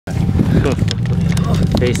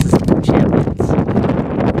faces champions.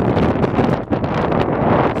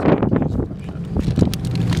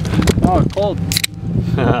 Oh, it's cold.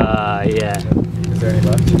 Yeah. Is there any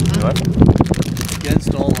left? What?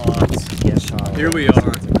 Against all odds. Yes. Here we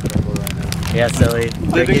are. Yeah, Silly.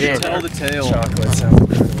 Break Living it to in. tell the tale. Chocolate sounds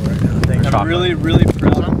incredible right now. Thank you. I'm really, really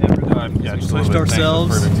proud of everyone. Yeah, We just a pushed little bit.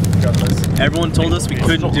 ourselves. Everyone told us we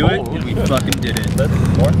couldn't do it, and we fucking did it.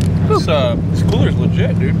 More? This cooler's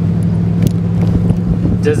legit, dude.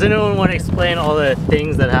 Does anyone want to explain all the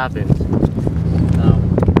things that happened?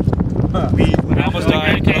 We almost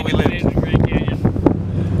died, but we lived.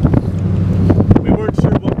 We weren't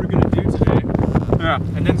sure what we were going to do today. Yeah.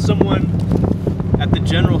 And then someone at the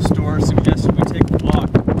general store suggested we take a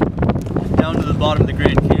walk down to the bottom of the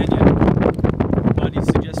Grand Canyon. But he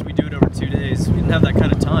suggested we do it over 2 days. We didn't have that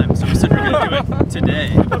kind of time, so we said we're going to do it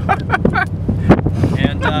today.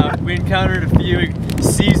 And we encountered a few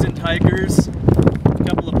seasoned hikers, a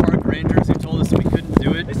couple of park rangers who told us that we couldn't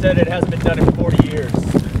do it. They said it hasn't been done in 40 years.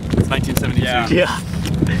 It's 1972. Yeah. Yeah.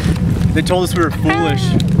 They told us we were foolish,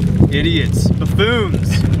 idiots,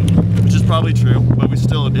 buffoons. Which is probably true, but we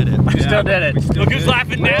still did it. We still did it. Look who's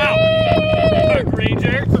laughing now! Park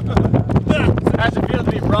Ranger! How's it feel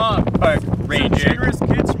to be wrong, Park Some Ranger? generous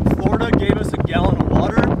kids from Florida gave us a gallon of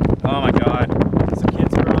water. Oh my god. Some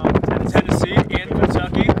kids from Tennessee and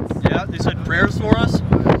Kentucky. Yeah, they said prayers for us.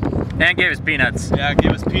 And gave us peanuts. Yeah,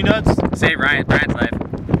 gave us peanuts. Save Brian's life.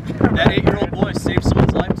 That 8-year-old boy saved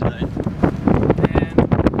someone's life tonight.